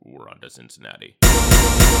to Cincinnati.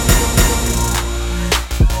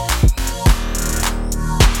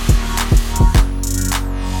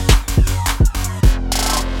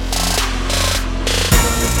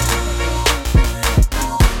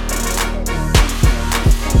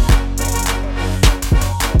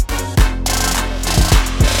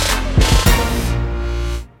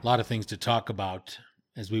 A lot of things to talk about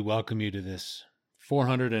as we welcome you to this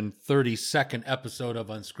 432nd episode of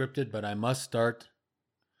Unscripted, but I must start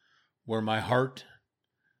where my heart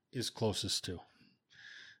is closest to.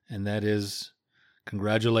 And that is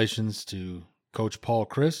congratulations to Coach Paul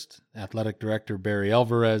Chryst, Athletic Director Barry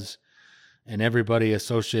Alvarez, and everybody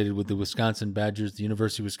associated with the Wisconsin Badgers, the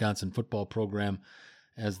University of Wisconsin football program,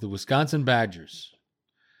 as the Wisconsin Badgers,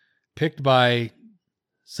 picked by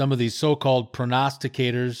some of these so-called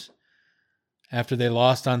prognosticators after they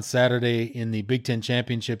lost on Saturday in the Big Ten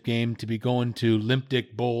championship game to be going to limp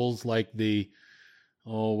dick bowls like the,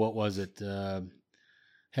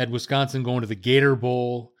 had Wisconsin going to the Gator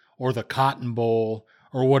Bowl or the Cotton Bowl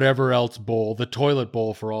or whatever else bowl, the toilet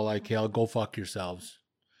bowl for all I care. Go fuck yourselves.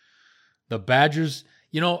 The Badgers,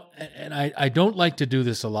 and I don't like to do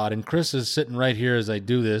this a lot, and Chris is sitting right here as I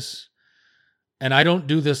do this, and I don't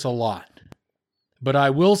do this a lot. But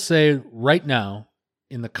I will say right now,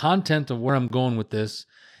 in the content of where I'm going with this,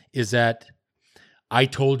 is that I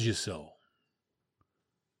told you so.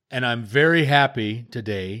 And I'm very happy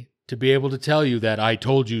today to be able to tell you that I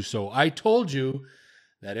told you so. I told you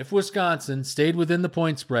that if Wisconsin stayed within the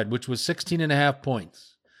point spread, which was 16.5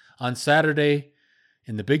 points, on Saturday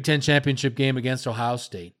in the Big Ten championship game against Ohio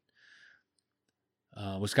State,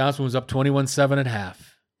 Wisconsin was up 21-7 at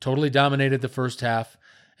half, totally dominated the first half.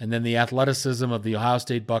 And then the athleticism of the Ohio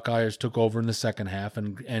State Buckeyes took over in the second half,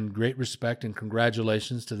 and great respect and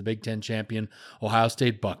congratulations to the Big Ten champion Ohio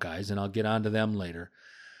State Buckeyes, and I'll get on to them later.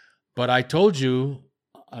 But I told you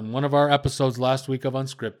on one of our episodes last week of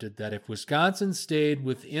Unscripted that if Wisconsin stayed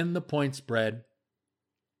within the point spread,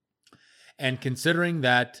 and considering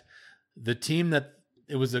that the team that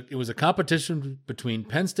it was a competition between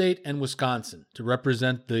Penn State and Wisconsin to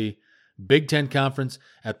represent the Big Ten Conference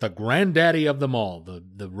at the granddaddy of them all,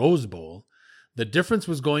 the Rose Bowl, the difference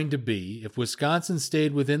was going to be if Wisconsin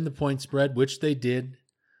stayed within the point spread, which they did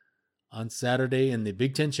on Saturday in the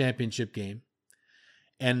Big Ten championship game,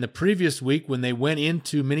 and the previous week when they went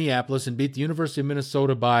into Minneapolis and beat the University of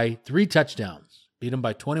Minnesota by 3 touchdowns, beat them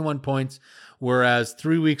by 21 points, whereas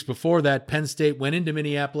 3 weeks before that, Penn State went into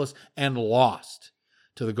Minneapolis and lost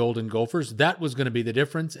to the Golden Gophers. That was going to be the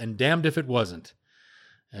difference, and damned if it wasn't,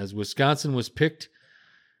 as Wisconsin was picked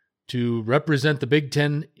to represent the Big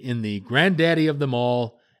Ten in the granddaddy of them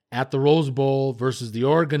all at the Rose Bowl versus the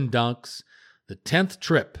Oregon Ducks, the 10th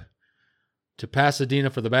trip to Pasadena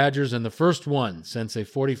for the Badgers and the first one since a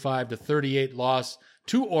 45-38 loss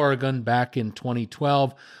to Oregon back in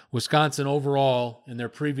 2012. Wisconsin overall, in their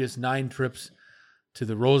previous 9 trips to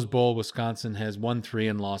the Rose Bowl, Wisconsin has won 3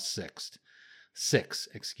 and lost 6.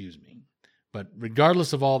 But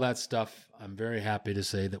regardless of all that stuff, I'm very happy to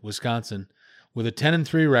say that Wisconsin, with a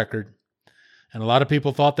 10-3 record, and a lot of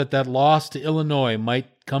people thought that loss to Illinois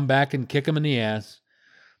might come back and kick them in the ass,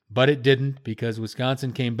 but it didn't, because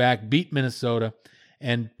Wisconsin came back, beat Minnesota,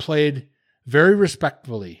 and played very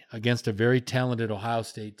respectfully against a very talented Ohio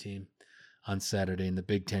State team on Saturday in the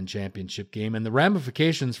Big Ten championship game. And the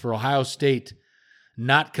ramifications for Ohio State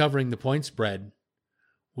not covering the point spread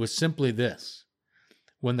was simply this.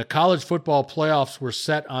 When the college football playoffs were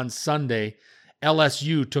set on Sunday,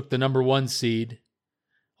 LSU took the number 1 seed.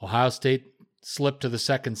 Ohio State slipped to the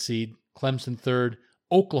 2nd seed. Clemson 3rd.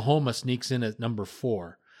 Oklahoma sneaks in at number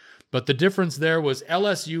 4. But the difference there was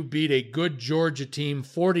LSU beat a good Georgia team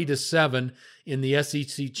 40-7 in the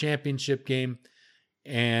SEC championship game.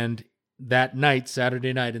 And that night,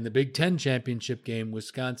 Saturday night, in the Big Ten championship game,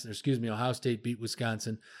 Ohio State beat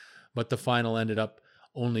Wisconsin. But the final ended up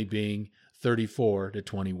only being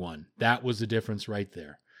 34-21. That was the difference right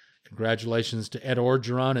there. Congratulations to Ed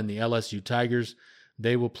Orgeron and the LSU Tigers.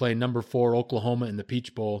 They will play number 4 Oklahoma in the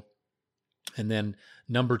Peach Bowl. And then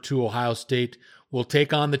number 2 Ohio State will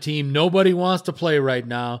take on the team nobody wants to play right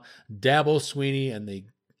now, Dabo Swinney and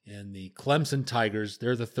the Clemson Tigers.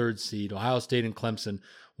 They're the 3rd seed. Ohio State and Clemson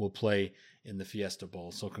will play in the Fiesta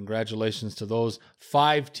Bowl. So congratulations to those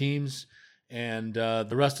 5 teams, and the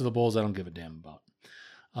rest of the bowls I don't give a damn about.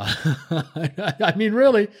 I mean,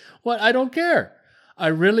 really, what? I don't care. I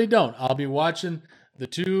really don't. I'll be watching the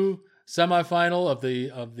 2 semifinal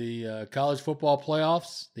of the college football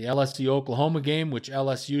playoffs, the LSU-Oklahoma game, which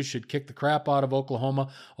LSU should kick the crap out of Oklahoma.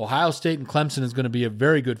 Ohio State and Clemson is going to be a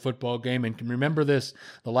very good football game. And can remember this,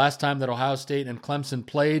 the last time that Ohio State and Clemson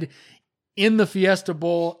played in the Fiesta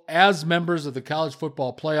Bowl as members of the college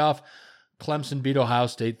football playoff. Clemson beat Ohio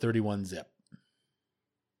State 31-0.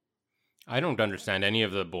 I don't understand any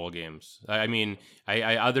of the bowl games. I mean,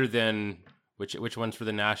 I other than which one's for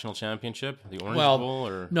the national championship? The Orange Bowl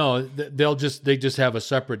or no? They just have a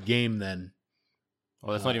separate game then.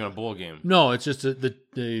 Oh, that's not even a bowl game. No, it's just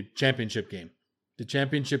the championship game. The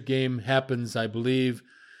championship game happens, I believe,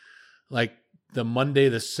 like the Monday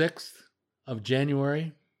the 6th of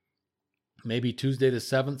January, maybe Tuesday the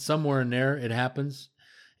 7th, somewhere in there it happens.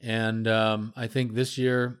 And I think this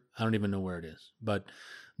year, I don't even know where it is, but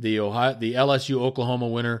the LSU Oklahoma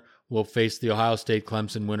winner will face the Ohio State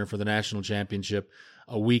Clemson winner for the national championship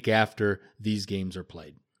a week after these games are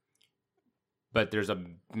played. But there's a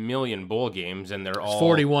million bowl games, and they're all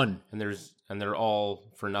 41, and they're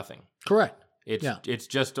all for nothing. Correct. It's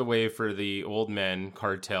just a way for the old men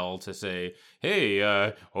cartel to say, "Hey,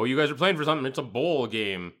 you guys are playing for something. It's a bowl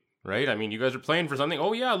game." Right? I mean, you guys are playing for something.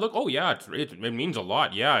 Oh, yeah, look. Oh, yeah, it means a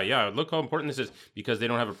lot. Yeah. Look how important this is, because they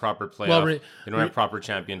don't have a proper playoff. They don't have proper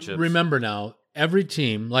championships. Remember now, every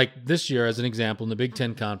team, like this year as an example, in the Big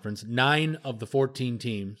Ten Conference, 9 of the 14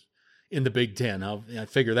 teams in the Big Ten, I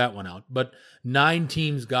figure that one out, but 9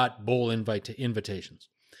 teams got bowl invitations.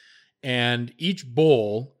 And each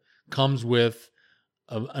bowl comes with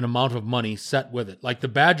an amount of money set with it. Like the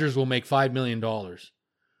Badgers will make $5 million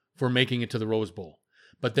for making it to the Rose Bowl.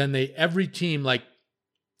 But then every team, like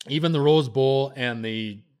even the Rose Bowl and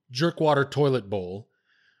the Jerkwater Toilet Bowl,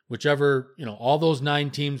 whichever, all those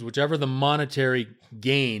 9 teams, whichever the monetary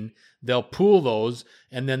gain, they'll pool those,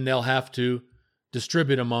 and then they'll have to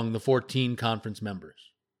distribute among the 14 conference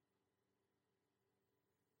members.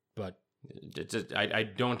 But I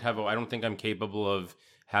don't think I'm capable of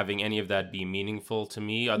having any of that be meaningful to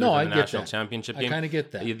me other than the national championship game. I kind of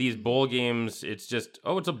get that. These bowl games, it's just,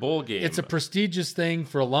 it's a bowl game. It's a prestigious thing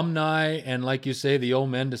for alumni and, like you say, the old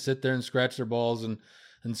men to sit there and scratch their balls and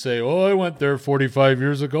say, I went there 45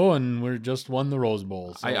 years ago and we just won the Rose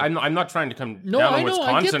Bowl. So. I'm not trying to come down on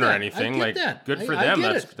Wisconsin or anything. Good for them.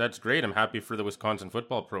 That's great. I'm happy for the Wisconsin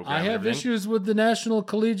football program. I have issues with the National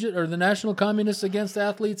Collegiate or the National Communists against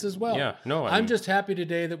athletes as well. Yeah, no. I'm just happy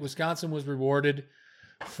today that Wisconsin was rewarded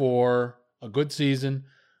for a good season.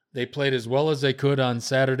 They played as well as they could on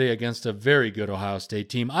Saturday against a very good Ohio State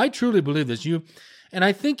team. I truly believe this. And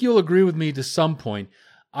I think you'll agree with me to some point.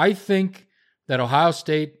 I think that Ohio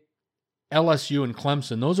State, LSU, and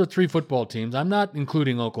Clemson, those are 3 football teams. I'm not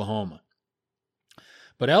including Oklahoma.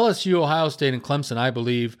 But LSU, Ohio State, and Clemson, I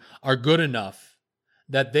believe, are good enough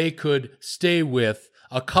that they could stay with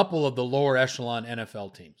a couple of the lower echelon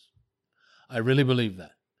NFL teams. I really believe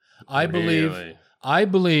that. I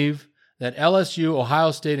believe that LSU,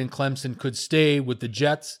 Ohio State, and Clemson could stay with the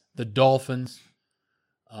Jets, the Dolphins.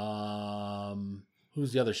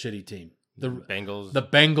 Who's the other shitty team? The Bengals. The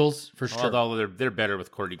Bengals, for sure. Although they're better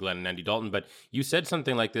with Cordy Glenn and Andy Dalton. But you said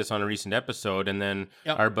something like this on a recent episode, and then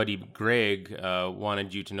our buddy Greg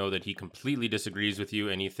wanted you to know that he completely disagrees with you,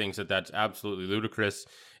 and he thinks that that's absolutely ludicrous,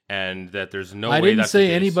 and that there's no way that's the case. I didn't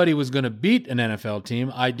say anybody was going to beat an NFL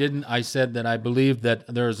team. I said that I believe that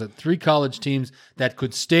there's 3 college teams that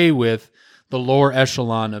could stay with the lower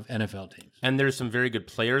echelon of NFL teams. And there's some very good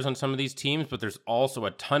players on some of these teams, but there's also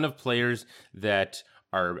a ton of players that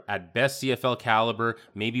are at best CFL caliber,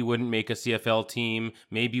 maybe wouldn't make a CFL team,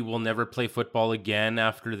 maybe will never play football again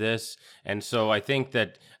after this. And so I think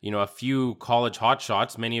that, a few college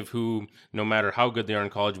hotshots, many of who, no matter how good they are in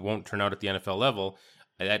college, won't turn out at the NFL level.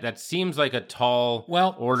 That seems like a tall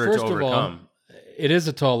order to overcome. Of all, it is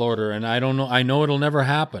a tall order, and I don't know. I know it'll never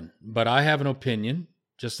happen, but I have an opinion,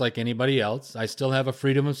 just like anybody else. I still have a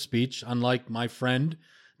freedom of speech, unlike my friend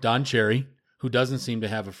Don Cherry, who doesn't seem to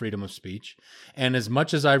have a freedom of speech. And as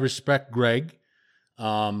much as I respect Greg,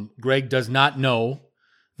 Greg does not know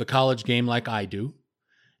the college game like I do.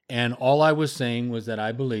 And all I was saying was that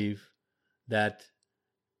I believe that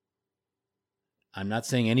I'm not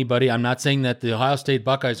saying that the Ohio State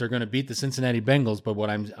Buckeyes are going to beat the Cincinnati Bengals, but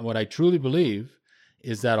what I truly believe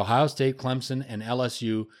is that Ohio State, Clemson, and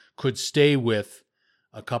LSU could stay with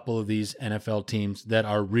a couple of these NFL teams that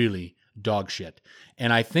are really dog shit.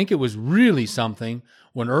 And I think it was really something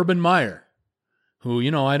when Urban Meyer, who,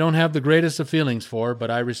 I don't have the greatest of feelings for,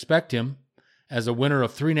 but I respect him as a winner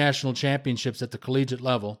of 3 national championships at the collegiate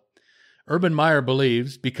level. Urban Meyer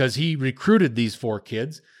believes, because he recruited these 4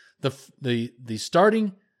 kids, the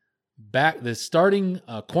starting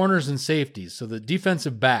corners and safeties, so the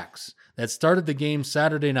defensive backs that started the game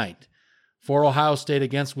Saturday night for Ohio State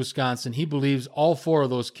against Wisconsin, he believes all 4 of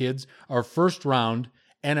those kids are first-round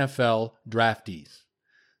NFL draftees.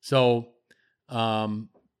 So when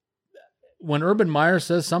Urban Meyer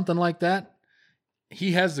says something like that,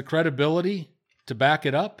 he has the credibility to back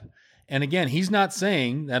it up. And again, he's not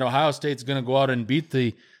saying that Ohio State's going to go out and beat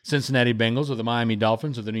the Cincinnati Bengals or the Miami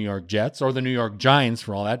Dolphins or the New York Jets or the New York Giants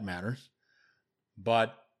for all that matters.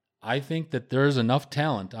 But I think that there's enough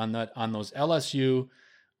talent on those LSU,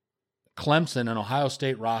 Clemson, and Ohio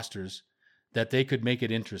State rosters that they could make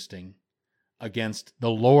it interesting against the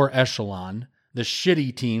lower echelon, the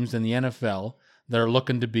shitty teams in the NFL that are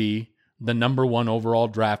looking to be the number 1 overall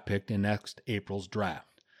draft pick in next April's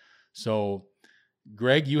draft. So,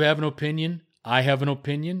 Greg, you have an opinion. I have an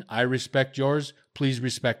opinion. I respect yours. Please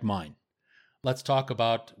respect mine. Let's talk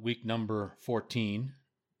about week number 14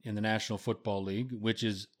 in the National Football League, which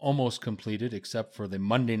is almost completed except for the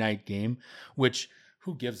Monday night game, which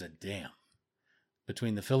who gives a damn,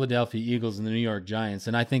 between the Philadelphia Eagles and the New York Giants.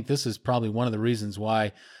 And I think this is probably one of the reasons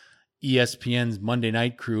why ESPN's Monday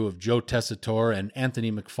night crew of Joe Tessitore and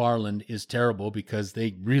Anthony McFarland is terrible, because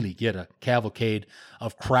they really get a cavalcade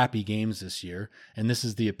of crappy games this year. And this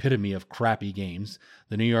is the epitome of crappy games.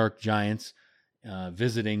 The New York Giants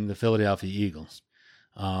visiting the Philadelphia Eagles.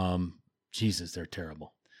 Jesus, they're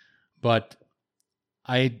terrible. But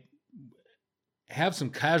I have some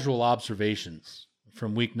casual observations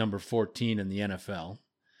from week number 14 in the NFL.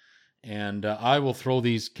 And I will throw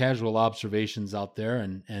these casual observations out there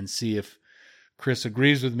and see if Chris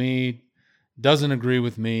agrees with me, doesn't agree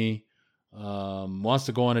with me, wants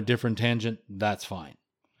to go on a different tangent. That's fine.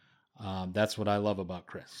 That's what I love about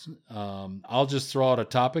Chris. I'll just throw out a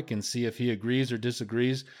topic and see if he agrees or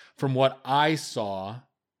disagrees from what I saw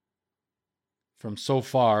from so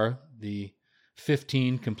far the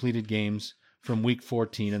 15 completed games from week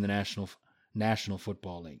 14 in the National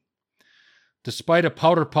Football League. Despite a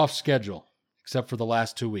powder puff schedule, except for the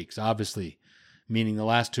last 2 weeks, obviously, meaning the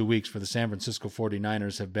last 2 weeks for the San Francisco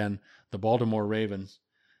 49ers have been the Baltimore Ravens,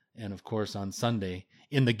 and of course on Sunday,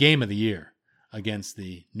 in the game of the year against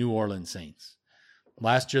the New Orleans Saints.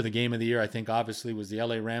 Last year, the game of the year, I think, obviously, was the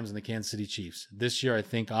LA Rams and the Kansas City Chiefs. This year, I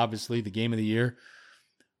think, obviously, the game of the year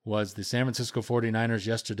was the San Francisco 49ers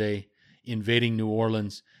yesterday invading New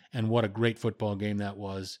Orleans, and what a great football game that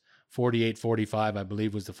was. 48-45, I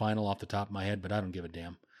believe, was the final off the top of my head, but I don't give a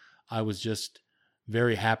damn. I was just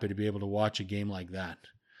very happy to be able to watch a game like that.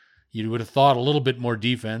 You would have thought a little bit more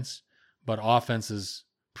defense, but offenses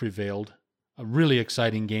prevailed. A really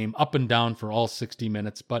exciting game, up and down for all 60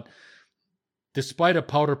 minutes. But despite a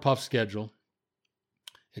powder puff schedule,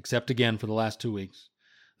 except again for the last 2 weeks,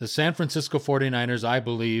 the San Francisco 49ers, I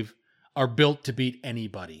believe, are built to beat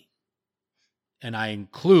anybody. And I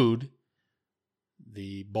include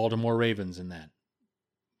the Baltimore Ravens in that.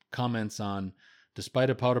 Comments on, despite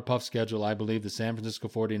a powder puff schedule, I believe the San Francisco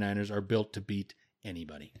 49ers are built to beat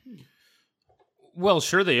anybody. Well,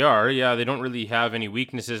 sure they are. Yeah, they don't really have any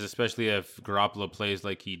weaknesses, especially if Garoppolo plays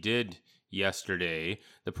like he did yesterday.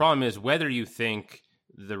 The problem is whether you think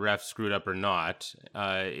the refs screwed up or not,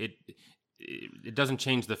 it doesn't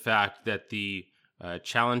change the fact that the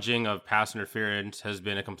challenging of pass interference has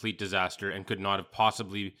been a complete disaster and could not have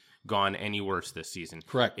possibly gone any worse this season.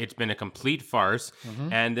 Correct. It's been a complete farce.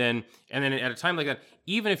 Mm-hmm. And then at a time like that,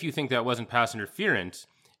 even if you think that wasn't pass interference,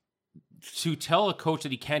 to tell a coach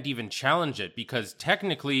that he can't even challenge it, because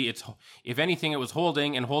technically it's, if anything, it was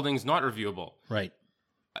holding, and holding's not reviewable. Right.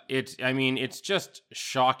 It's just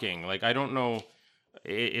shocking. Like, I don't know.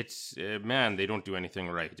 It's man, they don't do anything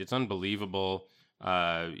right. It's unbelievable.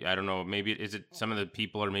 I don't know. Maybe is it some of the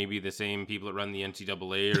people are maybe the same people that run the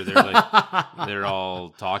NCAA, or they're like they're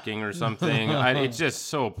all talking or something. It's just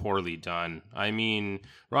so poorly done. I mean,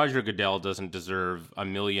 Roger Goodell doesn't deserve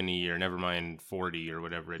 $1 million a year, never mind 40 or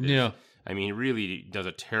whatever it is. Yeah. I mean, he really does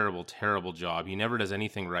a terrible, terrible job. He never does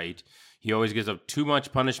anything right. He always gives up too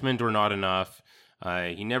much punishment or not enough.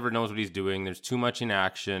 He never knows what he's doing. There's too much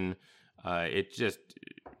inaction. It just,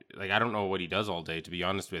 like, I don't know what he does all day, to be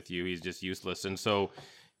honest with you. He's just useless. And so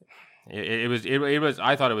it was,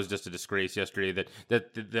 I thought it was just a disgrace yesterday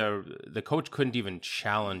that the coach couldn't even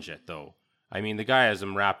challenge it, though. I mean, the guy has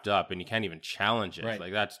him wrapped up and you can't even challenge it. Right.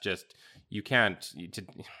 Like, that's just, you can't.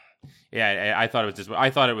 I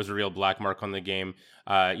thought it was a real black mark on the game.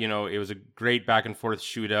 It was a great back and forth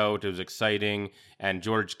shootout. It was exciting, and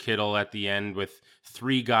George Kittle at the end with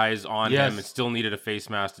 3 guys on him and still needed a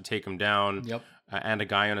face mask to take him down. Yep. And a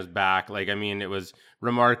guy on his back. Like, I mean, it was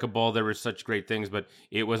remarkable. There were such great things, but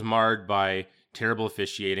it was marred by terrible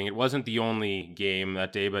officiating. It wasn't the only game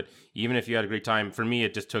that day, but even if you had a great time, for me,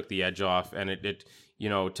 it just took the edge off. And it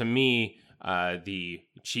to me, the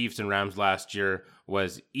Chiefs and Rams last year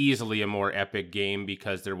was easily a more epic game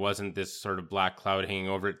because there wasn't this sort of black cloud hanging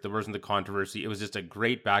over it. There wasn't the controversy. It was just a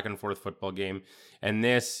great back and forth football game. And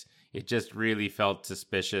this it just really felt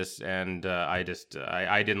suspicious, and I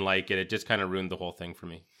didn't like it. It just kind of ruined the whole thing for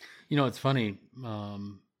me. You know, it's funny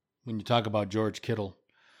when you talk about George Kittle.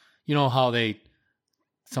 You know how they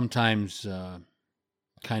sometimes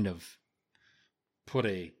kind of put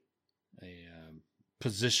a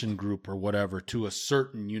position group or whatever to a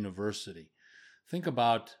certain university. Think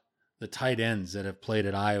about the tight ends that have played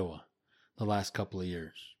at Iowa the last couple of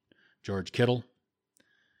years. George Kittle,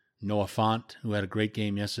 Noah Fant, who had a great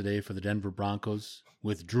game yesterday for the Denver Broncos,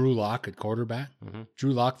 with Drew Lock at quarterback. Mm-hmm.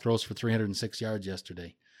 Drew Lock throws for 306 yards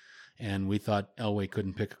yesterday, and we thought Elway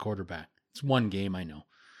couldn't pick a quarterback. It's one game, I know.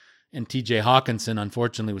 And TJ Hawkinson,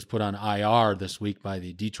 unfortunately, was put on IR this week by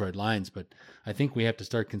the Detroit Lions, but I think we have to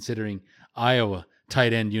start considering Iowa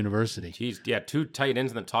tight end university. Jeez, yeah, 2 tight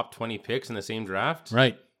ends in the top 20 picks in the same draft?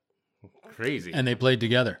 Right. Crazy. And they played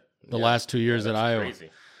together the last 2 years at Iowa. Crazy.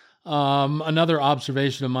 Another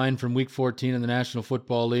observation of mine from Week 14 in the National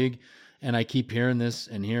Football League, and I keep hearing this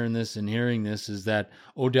and hearing this and hearing this, is that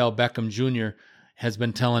Odell Beckham Jr. has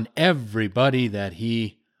been telling everybody that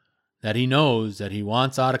he knows that he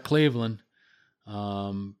wants out of Cleveland.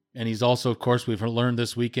 And he's also, of course, we've learned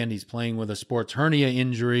this weekend, he's playing with a sports hernia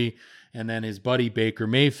injury. And then his buddy Baker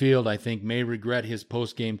Mayfield, I think, may regret his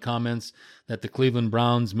post-game comments that the Cleveland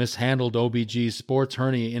Browns mishandled OBG's sports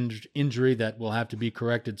hernia injury that will have to be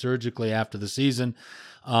corrected surgically after the season.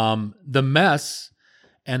 The mess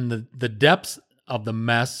and the depths of the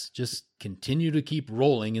mess just continue to keep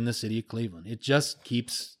rolling in the city of Cleveland. It just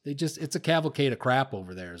keeps, it's a cavalcade of crap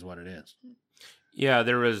over there is what it is. Yeah,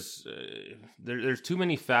 there's too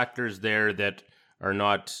many factors there that are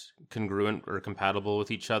not congruent or compatible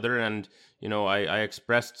with each other. And, you know, I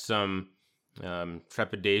expressed some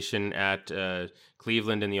trepidation at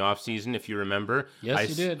Cleveland in the offseason, if you remember. Yes,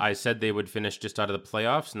 you did. I said they would finish just out of the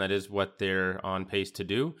playoffs, and that is what they're on pace to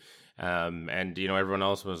do. And, you know, everyone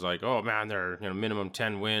else was like, oh, man, they're minimum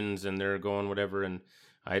 10 wins, and they're going whatever. And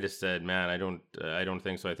I just said, man, I don't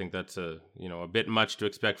think so. I think that's a bit much to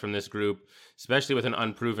expect from this group, especially with an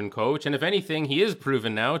unproven coach. And if anything, he is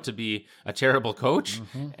proven now to be a terrible coach,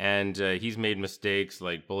 and he's made mistakes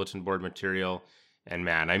like bulletin board material. And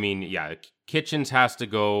man, I mean, yeah, Kitchens has to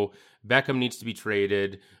go. Beckham needs to be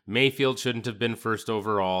traded. Mayfield shouldn't have been first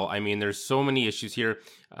overall. I mean, there's so many issues here.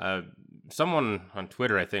 Someone on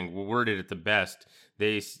Twitter, I think, worded it the best.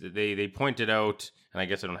 They pointed out, and I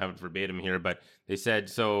guess I don't have it verbatim here, but they said,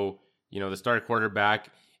 so, the star quarterback,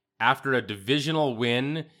 after a divisional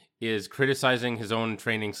win, is criticizing his own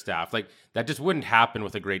training staff. Like, that just wouldn't happen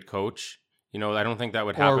with a great coach. I don't think that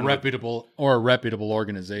would happen. Or a reputable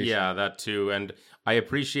organization. Yeah, that too. And I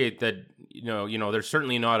appreciate that, they're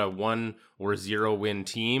certainly not a 1 or 0 win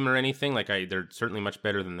team or anything. Like, they're certainly much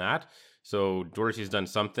better than that. So Dorsey's done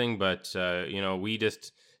something, but, we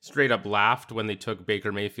just straight up laughed when they took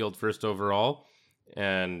Baker Mayfield first overall.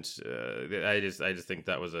 And I just think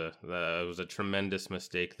that was a tremendous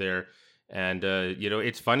mistake there. And,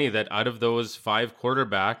 it's funny that out of those 5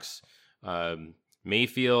 quarterbacks,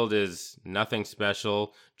 Mayfield is nothing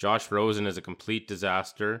special. Josh Rosen is a complete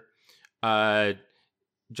disaster.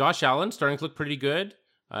 Josh Allen starting to look pretty good.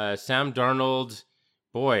 Sam Darnold,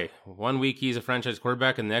 boy, 1 week he's a franchise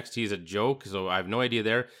quarterback and the next he's a joke. So I have no idea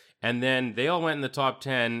there. And then they all went in the top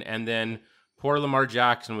 10. And then poor Lamar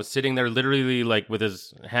Jackson was sitting there literally like with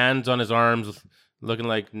his hands on his arms, looking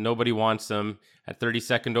like nobody wants him at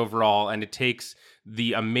 32nd overall. And it takes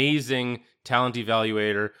the amazing talent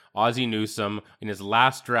evaluator, Ozzie Newsome, in his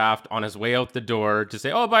last draft on his way out the door to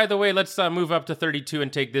say, oh, by the way, let's move up to 32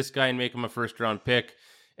 and take this guy and make him a first-round pick.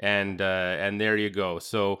 And there you go.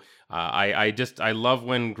 So I love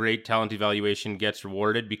when great talent evaluation gets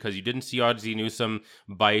rewarded, because you didn't see Ozzie Newsome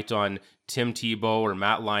bite on Tim Tebow or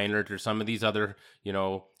Matt Leinart or some of these other,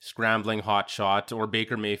 scrambling hot shot, or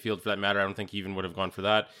Baker Mayfield for that matter. I don't think he even would have gone for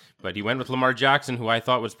that. But he went with Lamar Jackson, who I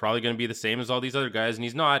thought was probably going to be the same as all these other guys, and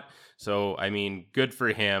he's not. So, I mean, good for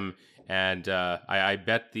him. And I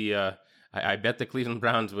bet the Cleveland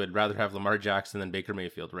Browns would rather have Lamar Jackson than Baker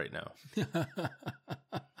Mayfield right now.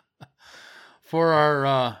 For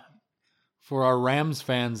our Rams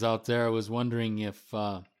fans out there, I was wondering if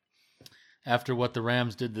after what the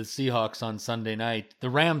Rams did to the Seahawks on Sunday night, the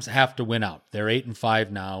Rams have to win out. They're 8-5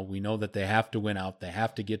 now. We know that they have to win out. They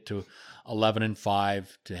have to get to 11-5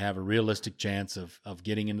 to have a realistic chance of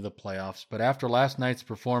getting into the playoffs. But after last night's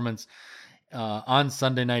performance on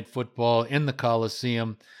Sunday Night Football in the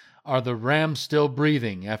Coliseum, are the Rams still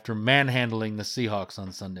breathing after manhandling the Seahawks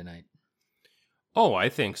on Sunday night? Oh, I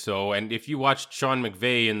think so. And if you watched Sean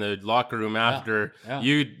McVay in the locker room after,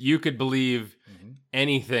 you could believe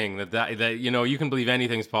anything that you can believe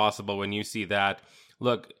anything's possible when you see that.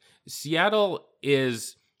 Look, Seattle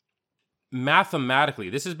is mathematically,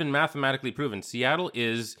 this has been mathematically proven. Seattle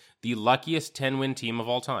is the luckiest 10-win team of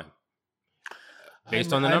all time.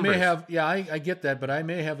 Based on the numbers. I get that, but I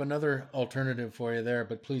may have another alternative for you there,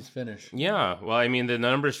 but please finish. Yeah, well, I mean, the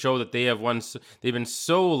numbers show that they've been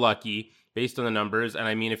so lucky based on the numbers, and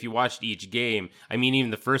I mean, if you watched each game, I mean,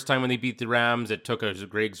 even the first time when they beat the Rams, it took a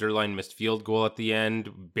Greg Zuerlein missed field goal at the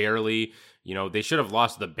end, barely. You know, they should have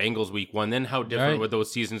lost the Bengals week 1. Then how different would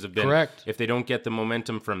those seasons have been? Correct. If they don't get the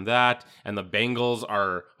momentum from that, and the Bengals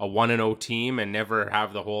are a 1-0 team and never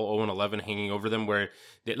have the whole 0-11 hanging over them, where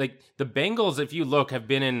like the Bengals, if you look, have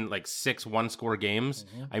been in like 6 one-score games.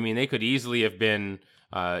 Mm-hmm. I mean, they could easily have been,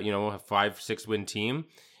 a 5-6 win team.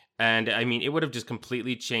 And I mean, it would have just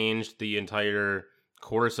completely changed the entire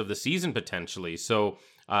course of the season potentially. So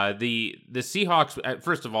the Seahawks,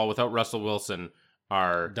 first of all, without Russell Wilson,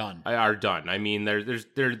 are done. I mean,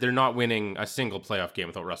 they're not winning a single playoff game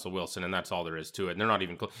without Russell Wilson, and that's all there is to it. And they're not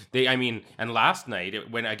even close. And last night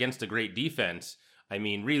it went against a great defense. I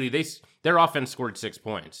mean, really, their offense scored 6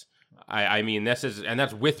 points. I mean, that's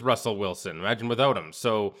with Russell Wilson. Imagine without him.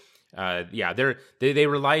 So. They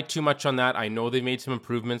rely too much on that. I know they made some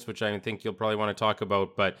improvements, which I think you'll probably want to talk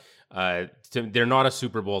about, but they're not a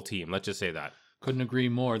Super Bowl team. Let's just say that. Couldn't agree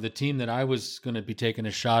more. The team that I was going to be taking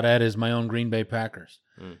a shot at is my own Green Bay Packers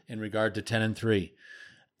in regard to 10-3.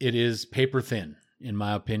 It is paper thin, in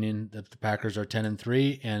my opinion, that the Packers are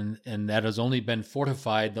 10-3, and that has only been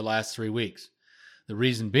fortified the last 3 weeks. The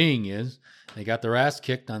reason being is they got their ass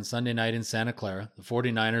kicked on Sunday night in Santa Clara. The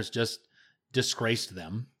 49ers just disgraced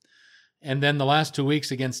them. And then the last 2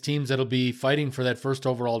 weeks against teams that'll be fighting for that first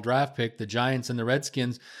overall draft pick, the Giants and the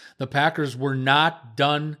Redskins, the Packers were not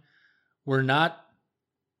done.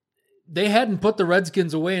 They hadn't put the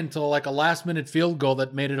Redskins away until like a last-minute field goal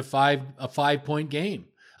that made it a 5-point game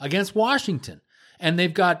against Washington. And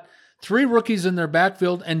they've got 3 rookies in their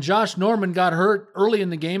backfield, and Josh Norman got hurt early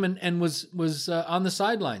in the game and was on the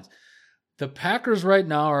sidelines. The Packers right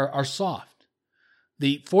now are soft.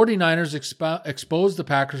 The 49ers exposed the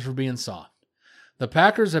Packers for being soft. The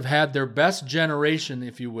Packers have had their best generation,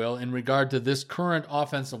 if you will, in regard to this current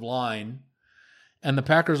offensive line. And the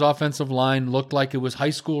Packers' offensive line looked like it was high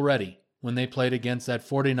school ready when they played against that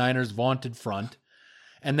 49ers vaunted front.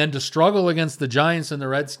 And then to struggle against the Giants and the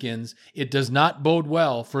Redskins, it does not bode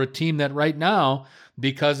well for a team that right now,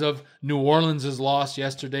 because of New Orleans' loss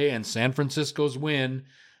yesterday and San Francisco's win,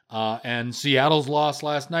 and Seattle's loss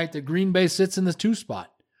last night, that Green Bay sits in the 2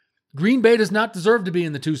 spot. Green Bay does not deserve to be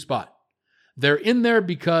in the 2 spot. They're in there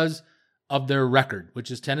because of their record,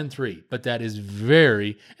 which is 10-3. But that is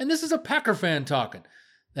very, and this is a Packer fan talking,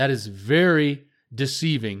 that is very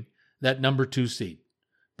deceiving, that number 2 seed.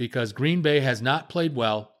 Because Green Bay has not played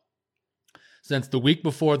well since the week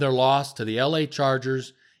before their loss to the LA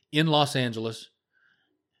Chargers in Los Angeles.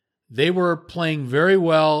 They were playing very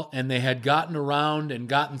well, and they had gotten around and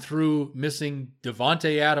gotten through missing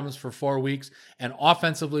Davante Adams for 4 weeks. And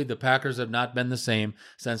offensively, the Packers have not been the same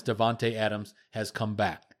since Davante Adams has come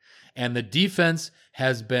back. And the defense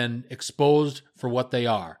has been exposed for what they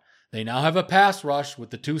are. They now have a pass rush with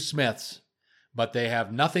the 2 Smiths, but they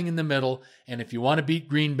have nothing in the middle. And if you want to beat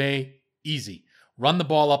Green Bay, easy. Run the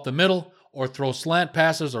ball up the middle, or throw slant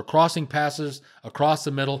passes or crossing passes across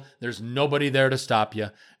the middle. There's nobody there to stop you.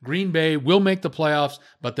 Green Bay will make the playoffs,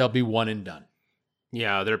 but they'll be one and done.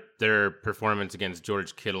 Yeah, their performance against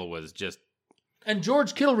George Kittle was just... And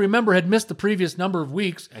George Kittle, remember, had missed the previous number of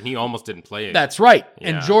weeks. And he almost didn't play it. That's right. Yeah.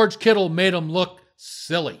 And George Kittle made him look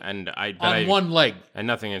silly on one leg. And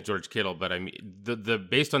nothing against George Kittle, but I mean, the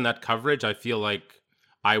based on that coverage, I feel like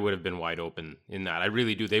I would have been wide open in that. I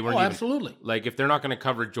really do. They weren't absolutely. Like, if they're not going to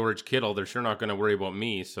cover George Kittle, they're sure not going to worry about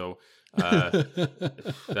me. So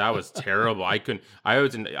that was terrible. I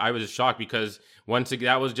was shocked because once again,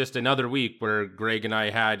 that was just another week where Greg and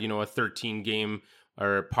I had, a 13 game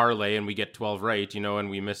or parlay and we get 12 right, and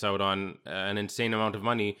we miss out on an insane amount of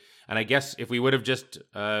money. And I guess if we would have just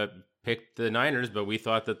picked the Niners, but we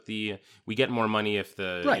thought that we get more money if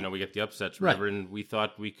we get the upsets, whatever. Right. And we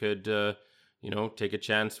thought we could, take a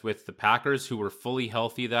chance with the Packers, who were fully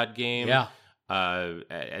healthy that game. Yeah.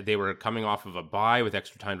 They were coming off of a bye with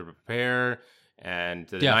extra time to prepare, and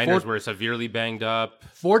the Niners were severely banged up.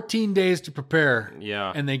 14 days to prepare.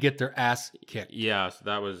 Yeah. And they get their ass kicked. Yeah, so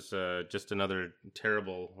that was just another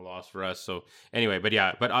terrible loss for us. So anyway,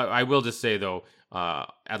 but I will just say, though,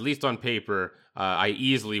 at least on paper, I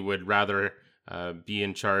easily would rather be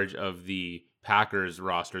in charge of the Packers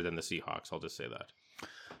roster than the Seahawks. I'll just say that.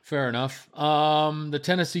 Fair enough. The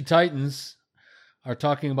Tennessee Titans are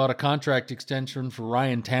talking about a contract extension for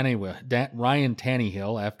Ryan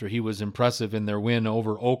Tannehill after he was impressive in their win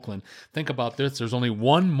over Oakland. Think about this. There's only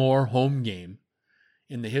one more home game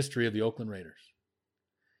in the history of the Oakland Raiders.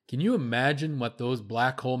 Can you imagine what those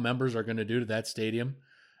Black Hole members are going to do to that stadium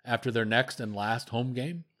after their next and last home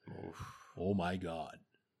game? Oh my God.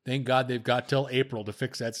 Thank God they've got till April to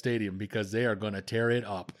fix that stadium because they are going to tear it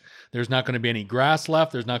up. There's not going to be any grass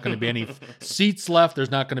left. There's not going to be any seats left. There's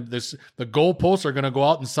not going to be the goalposts are going to go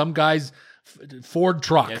out in some guy's Ford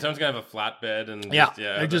truck. Yeah, someone's going to have a flatbed and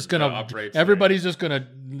they're just going to everybody's just going to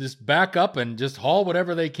just back up and just haul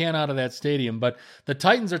whatever they can out of that stadium. But the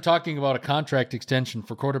Titans are talking about a contract extension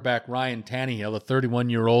for quarterback Ryan Tannehill, a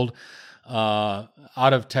 31-year-old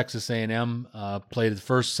out of Texas A&M, played the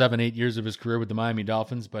first 7-8 years of his career with the Miami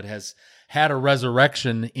Dolphins, but has had a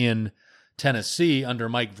resurrection in Tennessee under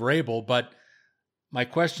Mike Vrabel. But my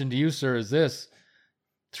question to you, sir, is this.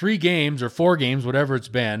 3 games or 4 games, whatever it's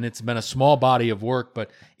been a small body of work, but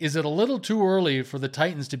is it a little too early for the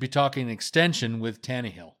Titans to be talking extension with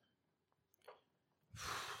Tannehill?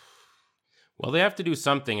 Well, they have to do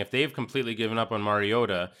something if they've completely given up on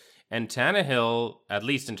Mariota. And Tannehill, at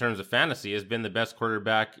least in terms of fantasy, has been the best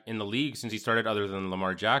quarterback in the league since he started, other than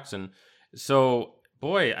Lamar Jackson. So,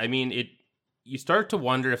 boy, I mean, you start to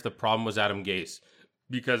wonder if the problem was Adam Gase.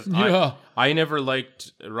 Because I never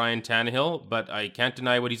liked Ryan Tannehill, but I can't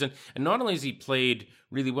deny what he's done. And not only has he played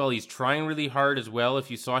really well, he's trying really hard as well.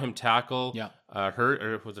 If you saw him tackle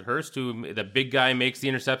Hurst, who the big guy makes the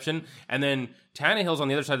interception, and then Tannehill's on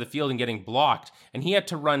the other side of the field and getting blocked, and he had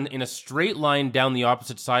to run in a straight line down the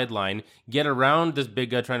opposite sideline, get around this big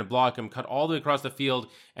guy trying to block him, cut all the way across the field,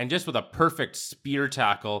 and just with a perfect spear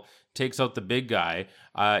tackle, takes out the big guy.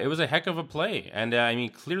 It was a heck of a play. And I mean,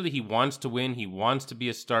 clearly he wants to win. He wants to be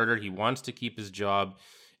a starter. He wants to keep his job.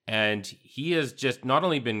 And he has just not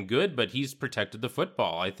only been good, but he's protected the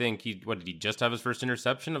football. I think did he just have his first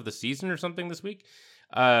interception of the season or something this week?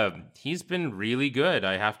 He's been really good.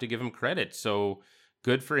 I have to give him credit. So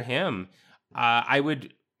good for him. I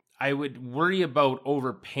would worry about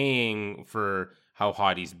overpaying for how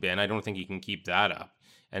hot he's been. I don't think he can keep that up.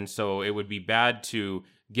 And so it would be bad to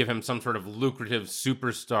give him some sort of lucrative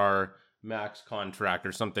superstar max contract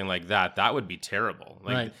or something like that. That would be terrible.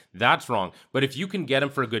 Right. That's wrong. But if you can get him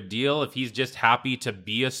for a good deal, if he's just happy to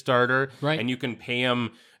be a starter, right, and you can pay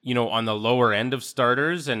him, on the lower end of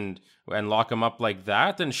starters and lock him up like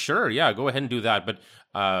that, then sure, yeah, go ahead and do that. But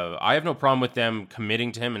I have no problem with them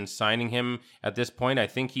committing to him and signing him at this point. I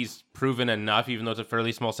think he's proven enough, even though it's a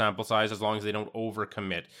fairly small sample size, as long as they don't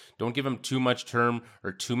overcommit. Don't give him too much term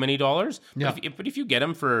or too many dollars. Yeah. But if you get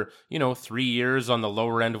him for, 3 years on the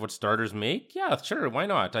lower end of what starters make, yeah, sure, why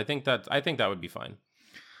not? I think that would be fine.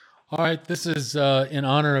 All right, this is in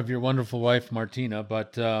honor of your wonderful wife, Martina.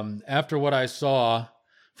 But after what I saw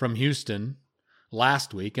from Houston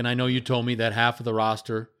last week, and I know you told me that half of the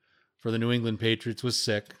roster for the New England Patriots was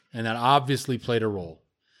sick, and that obviously played a role.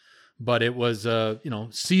 But it was a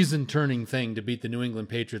season-turning thing to beat the New England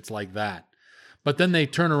Patriots like that. But then they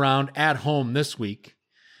turn around at home this week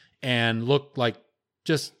and look like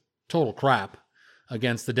just total crap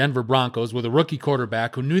against the Denver Broncos with a rookie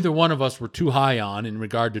quarterback who neither one of us were too high on in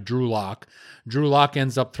regard to Drew Lock. Drew Lock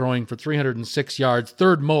ends up throwing for 306 yards,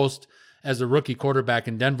 third most as a rookie quarterback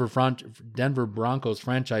in Denver Broncos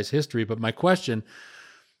franchise history. But my question,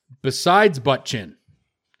 besides butt chin,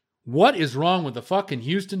 what is wrong with the fucking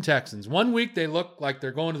Houston Texans? One week they look like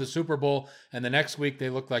they're going to the Super Bowl, and the next week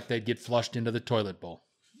they look like they'd get flushed into the toilet bowl.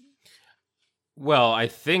 Well, I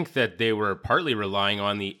think that they were partly relying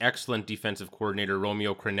on the excellent defensive coordinator,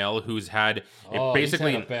 Romeo Crennel, who's had he's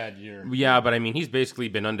had a bad year. Yeah, but I mean, he's basically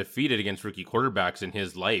been undefeated against rookie quarterbacks in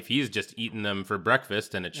his life. He's just eaten them for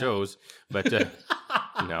breakfast, and it shows. But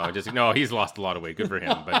he's lost a lot of weight. Good for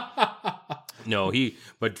him. But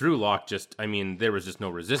but Drew Lock there was just no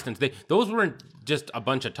resistance. Those weren't just a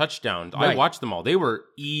bunch of touchdowns. Right. I watched them all. They were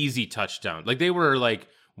easy touchdowns. They were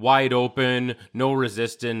wide open, no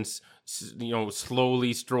resistance.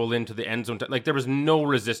 Slowly stroll into the end zone. There was no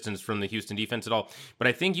resistance from the Houston defense at all. But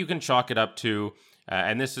I think you can chalk it up to,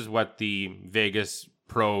 and this is what the Vegas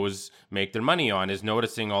pros make their money on, is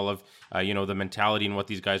noticing all of, the mentality and what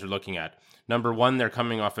these guys are looking at. Number one, they're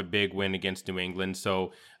coming off a big win against New England.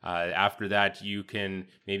 So after that, you can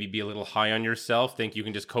maybe be a little high on yourself, think you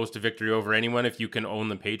can just coast to victory over anyone if you can own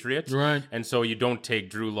the Patriots. Right. And so you don't take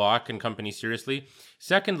Drew Lock and company seriously.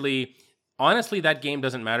 Secondly, honestly, that game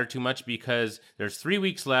doesn't matter too much because there's 3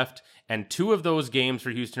 weeks left, and 2 of those games for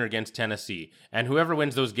Houston are against Tennessee. And whoever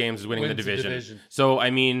wins those games is winning the division. So, I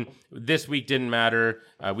mean, this week didn't matter.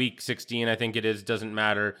 Week 16, I think it is, doesn't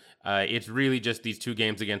matter. It's really just these 2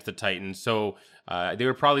 games against the Titans. So they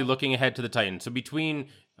were probably looking ahead to the Titans. So between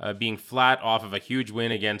being flat off of a huge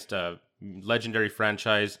win against a legendary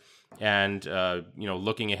franchise and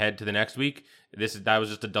looking ahead to the next week, that was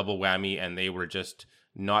just a double whammy, and they were just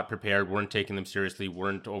not prepared, weren't taking them seriously,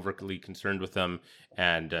 weren't overly concerned with them,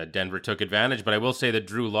 and Denver took advantage. But I will say that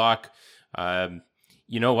Drew Lock,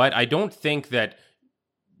 you know what? I don't think that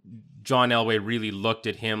John Elway really looked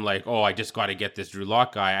at him like, oh, I just got to get this Drew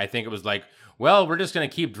Lock guy. I think it was like, well, we're just going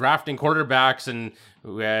to keep drafting quarterbacks and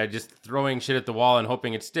just throwing shit at the wall and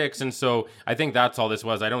hoping it sticks. And so I think that's all this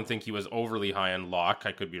was. I don't think he was overly high on Lock.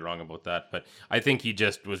 I could be wrong about that, but I think he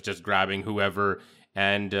just was just grabbing whoever.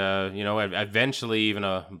 And, eventually even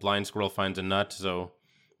a blind squirrel finds a nut. So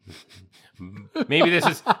maybe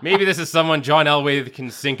this is someone John Elway can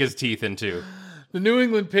sink his teeth into. The New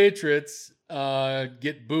England Patriots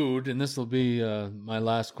get booed, and this will be my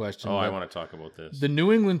last question. Oh, I want to talk about this. The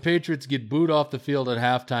New England Patriots get booed off the field at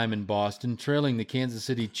halftime in Boston, trailing the Kansas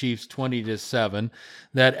City Chiefs 20-7.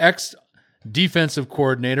 That ex-defensive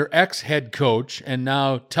coordinator, ex-head coach, and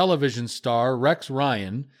now television star Rex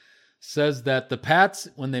Ryan says that the Pats,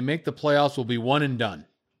 when they make the playoffs, will be one and done.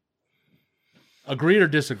 Agreed or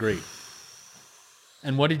disagreed?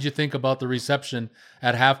 And what did you think about the reception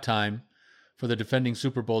at halftime for the defending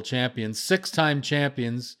Super Bowl champions, 6-time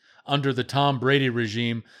champions under the Tom Brady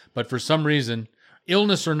regime, but for some reason,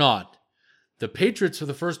 illness or not, the Patriots, for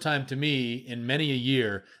the first time to me in many a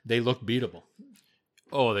year, they look beatable.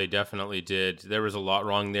 Oh, they definitely did. There was a lot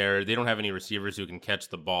wrong there. They don't have any receivers who can catch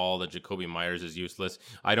the ball. That Jacoby Myers is useless.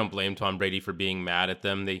 I don't blame Tom Brady for being mad at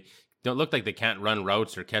them. They don't look like they can't run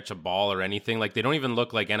routes or catch a ball or anything. Like, they don't even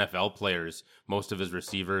look like NFL players, most of his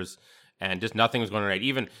receivers. And just nothing was going right.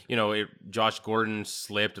 Even, Josh Gordon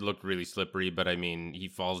slipped. It looked really slippery, but I mean, he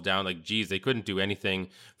falls down. Like, geez, they couldn't do anything.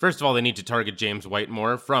 First of all, they need to target James White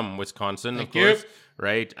more from Wisconsin, of course.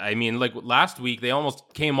 Right? I mean, like last week, they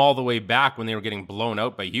almost came all the way back when they were getting blown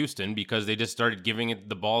out by Houston because they just started giving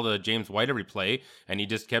the ball to James White every play, and he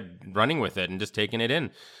just kept running with it and just taking it in.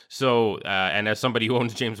 So, and as somebody who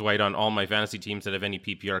owns James White on all my fantasy teams that have any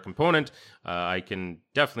PPR component, I can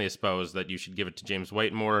definitely espouse that you should give it to James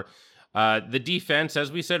White more. The defense,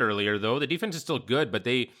 as we said earlier, though, the defense is still good, but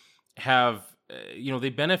they have, they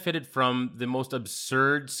benefited from the most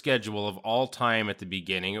absurd schedule of all time at the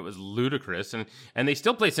beginning. It was ludicrous. And they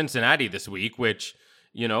still play Cincinnati this week, which,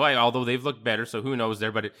 although they've looked better, so who knows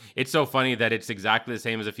there. But it's so funny that it's exactly the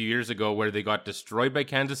same as a few years ago where they got destroyed by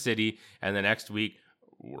Kansas City, and the next week,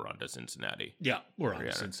 we're on to Cincinnati. Yeah, we're on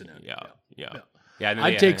to Cincinnati. Yeah.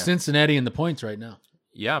 I'd take Cincinnati in the points right now.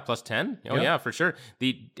 Yeah, plus 10? Oh, yeah, for sure.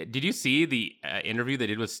 Did you see the interview they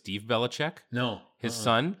did with Steve Belichick? No. His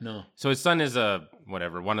son? No. So his son is he's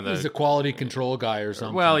a quality control guy or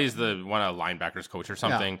something. Well, he's one of the linebackers coach or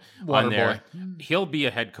something on there. Boy. He'll be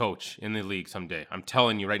a head coach in the league someday. I'm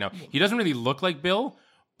telling you right now. He doesn't really look like Bill,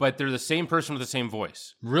 but they're the same person with the same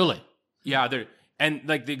voice. Really? Yeah, and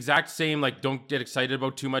like the exact same, like, don't get excited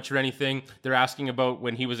about too much or anything. They're asking about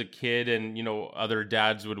when he was a kid and, other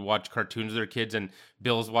dads would watch cartoons with their kids, and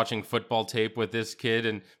Bill's watching football tape with this kid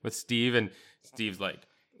and with Steve, and Steve's like,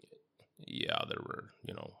 yeah, there were,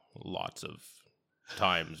 lots of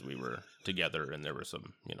times we were together and there were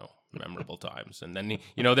some, memorable times. And then,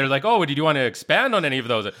 they're like, oh, did you want to expand on any of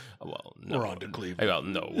those? Well, no. We're on to Cleveland. Well,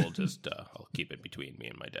 no, we'll just, I'll keep it between me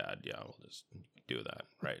and my dad. Yeah, we'll just do that.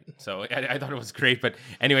 Right. So I thought it was great. But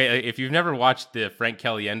anyway, if you've never watched the Frank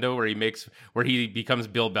Caliendo where he becomes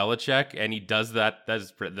Bill Belichick and he does that's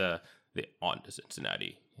the on to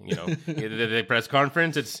Cincinnati, the press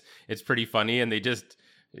conference, it's pretty funny. And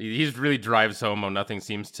he really drives home how nothing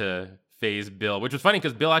seems to phase Bill, which was funny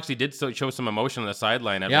because Bill actually did show some emotion on the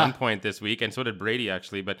sideline at one point this week, and so did Brady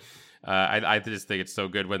actually. But I just think it's so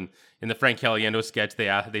good when in the Frank Caliendo sketch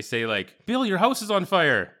they say like, Bill, your house is on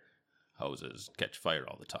fire. Houses catch fire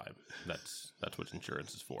all the time. That's what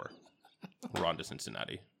insurance is for. We're on to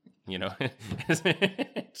Cincinnati.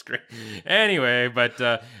 It's great. Anyway, but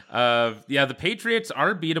the Patriots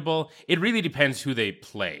are beatable. It really depends who they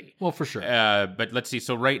play. Well, for sure. But let's see.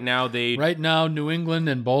 So right now, New England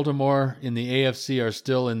and Baltimore in the AFC are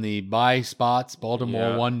still in the bye spots.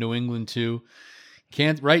 Baltimore 1, New England 2.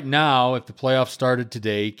 Right now, if the playoffs started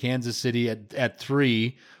today, Kansas City at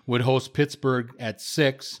 3 would host Pittsburgh at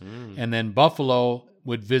 6, and then Buffalo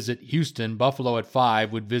would visit Houston. Buffalo at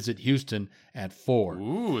 5 would visit Houston at 4.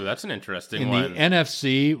 Ooh, that's an interesting In one. the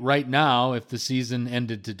NFC, right now, if the season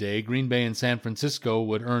ended today, Green Bay and San Francisco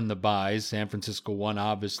would earn the byes. San Francisco won,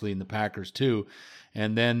 obviously, and the Packers too.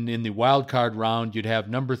 And then in the wild card round, you'd have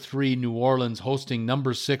number 3 New Orleans hosting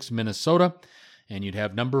number 6 Minnesota, and you'd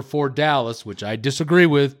have number 4 Dallas, which I disagree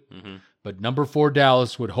with. But number 4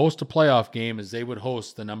 Dallas would host a playoff game as they would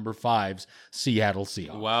host the number 5's Seattle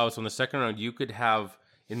Seahawks. Wow, so in the second round, you could have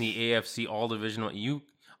in the AFC all divisional.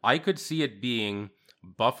 I could see it being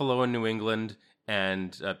Buffalo and New England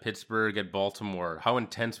and Pittsburgh at Baltimore. How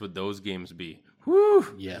intense would those games be?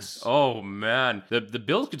 Whew. Yes. Oh man, the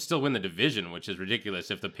Bills could still win the division, which is ridiculous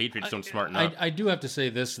if the Patriots don't smarten up. I do have to say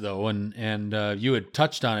this though, and you had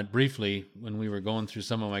touched on it briefly when we were going through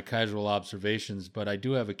some of my casual observations, but I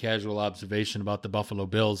do have a casual observation about the Buffalo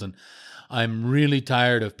Bills, and I'm really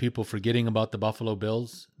tired of people forgetting about the Buffalo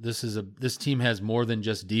Bills. This team has more than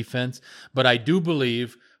just defense, but I do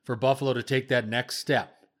believe for Buffalo to take that next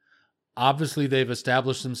step. Obviously, they've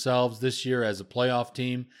established themselves this year as a playoff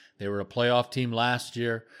team. They were a playoff team last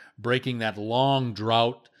year, breaking that long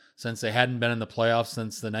drought since they hadn't been in the playoffs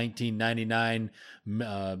since the 1999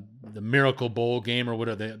 the Miracle Bowl game or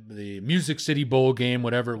whatever, the Music City Bowl game,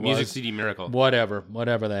 whatever it was. Music City Miracle. Whatever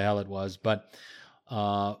the hell it was. But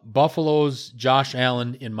Buffalo's Josh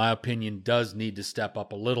Allen, in my opinion, does need to step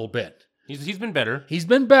up a little bit. He's been better. He's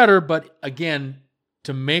been better, but again,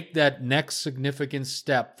 to make that next significant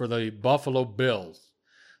step for the Buffalo Bills,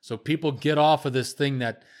 so people get off of this thing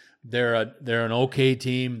that they're an okay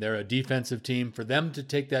team, they're a defensive team. For them to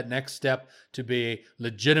take that next step to be a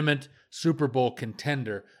legitimate Super Bowl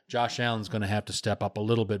contender, Josh Allen's going to have to step up a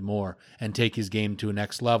little bit more and take his game to a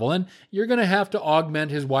next level. And you're going to have to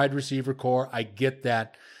augment his wide receiver core. I get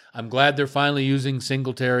that. I'm glad they're finally using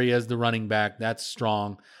Singletary as the running back. That's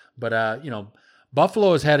strong. But,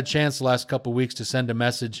 Buffalo has had a chance the last couple of weeks to send a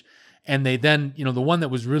message. And they then, the one that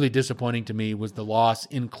was really disappointing to me was the loss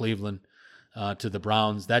in Cleveland to the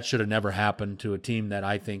Browns. That should have never happened to a team that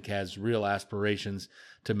I think has real aspirations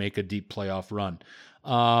to make a deep playoff run.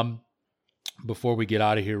 Before we get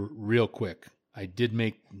out of here real quick, I did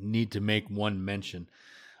need to make one mention.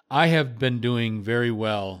 I have been doing very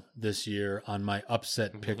well this year on my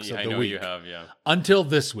upset picks of the week. I know you have, yeah. Until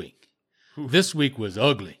this week. This week was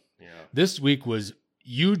ugly. Yeah. This week was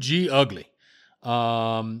UG ugly.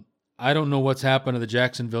 I don't know what's happened to the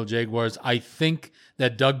Jacksonville Jaguars. I think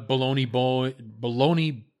that Doug Baloney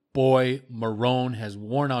Boy Marrone has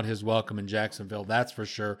worn out his welcome in Jacksonville, that's for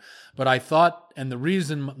sure. But I thought, and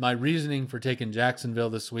my reasoning for taking Jacksonville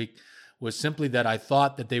this week was simply that I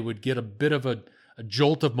thought that they would get a bit of a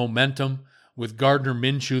jolt of momentum with Gardner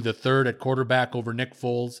Minshew III at quarterback over Nick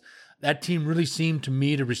Foles. That team really seemed to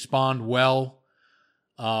me to respond well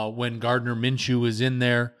when Gardner Minshew was in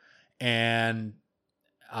there. And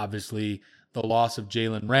obviously the loss of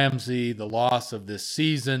Jalen Ramsey, the loss of this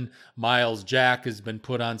season. Miles Jack has been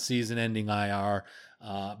put on season-ending IR.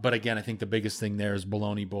 But again, I think the biggest thing there is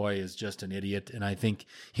Baloney Boy is just an idiot. And I think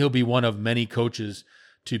he'll be one of many coaches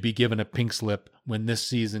to be given a pink slip when this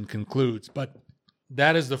season concludes. But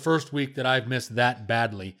that is the first week that I've missed that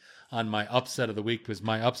badly on my upset of the week, because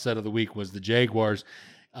my upset of the week was the Jaguars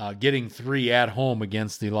getting 3 at home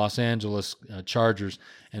against the Los Angeles Chargers,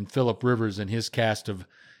 and Phillip Rivers and his cast of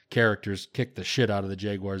characters kicked the shit out of the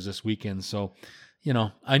Jaguars this weekend. So,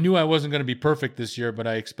 I knew I wasn't going to be perfect this year, but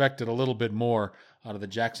I expected a little bit more out of the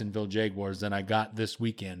Jacksonville Jaguars than I got this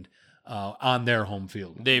weekend on their home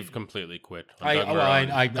field. They've completely quit.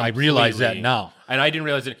 I realize that now. And I didn't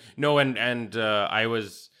realize it. No, and I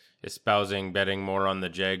was espousing betting more on the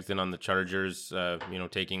Jags than on the Chargers,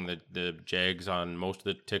 taking the Jags on most of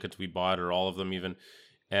the tickets we bought, or all of them even.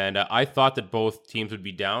 And I thought that both teams would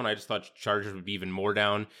be down. I just thought Chargers would be even more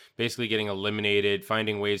down, basically getting eliminated,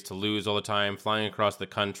 finding ways to lose all the time, flying across the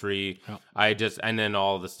country. Oh. And then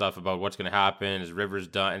all the stuff about what's going to happen, is Rivers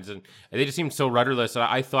done? And they just seemed so rudderless.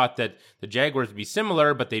 I thought that the Jaguars would be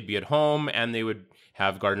similar, but they'd be at home and they would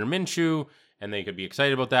have Gardner Minshew, and they could be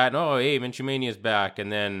excited about that. And, oh, hey, Minshew Mania's back. And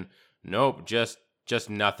then, nope, just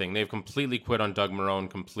nothing. They've completely quit on Doug Marrone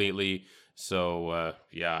completely. So,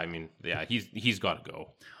 he's got to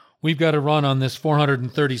go. We've got to run on this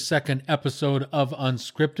 432nd episode of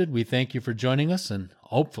Unscripted. We thank you for joining us, and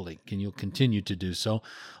hopefully you'll continue to do so.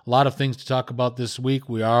 A lot of things to talk about this week.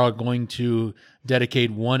 We are going to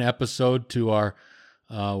dedicate one episode to our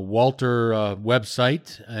Walter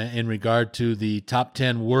website in regard to the top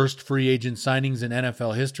 10 worst free agent signings in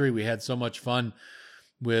NFL history. We had so much fun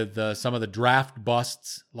with some of the draft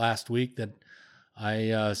busts last week that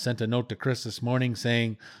I sent a note to Chris this morning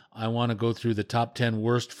saying I want to go through the top 10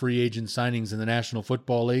 worst free agent signings in the National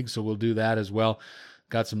Football League, so we'll do that as well.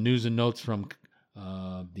 Got some news and notes from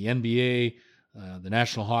the NBA, the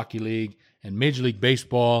National Hockey League, and Major League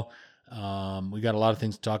Baseball. We got a lot of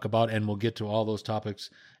things to talk about, and we'll get to all those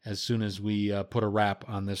topics as soon as we put a wrap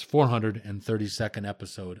on this 432nd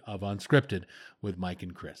episode of Unscripted with Mike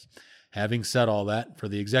and Chris. Having said all that, for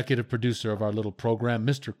the executive producer of our little program,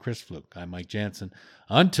 Mr. Chris Fluke, I'm Mike Jansen.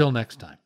 Until next time.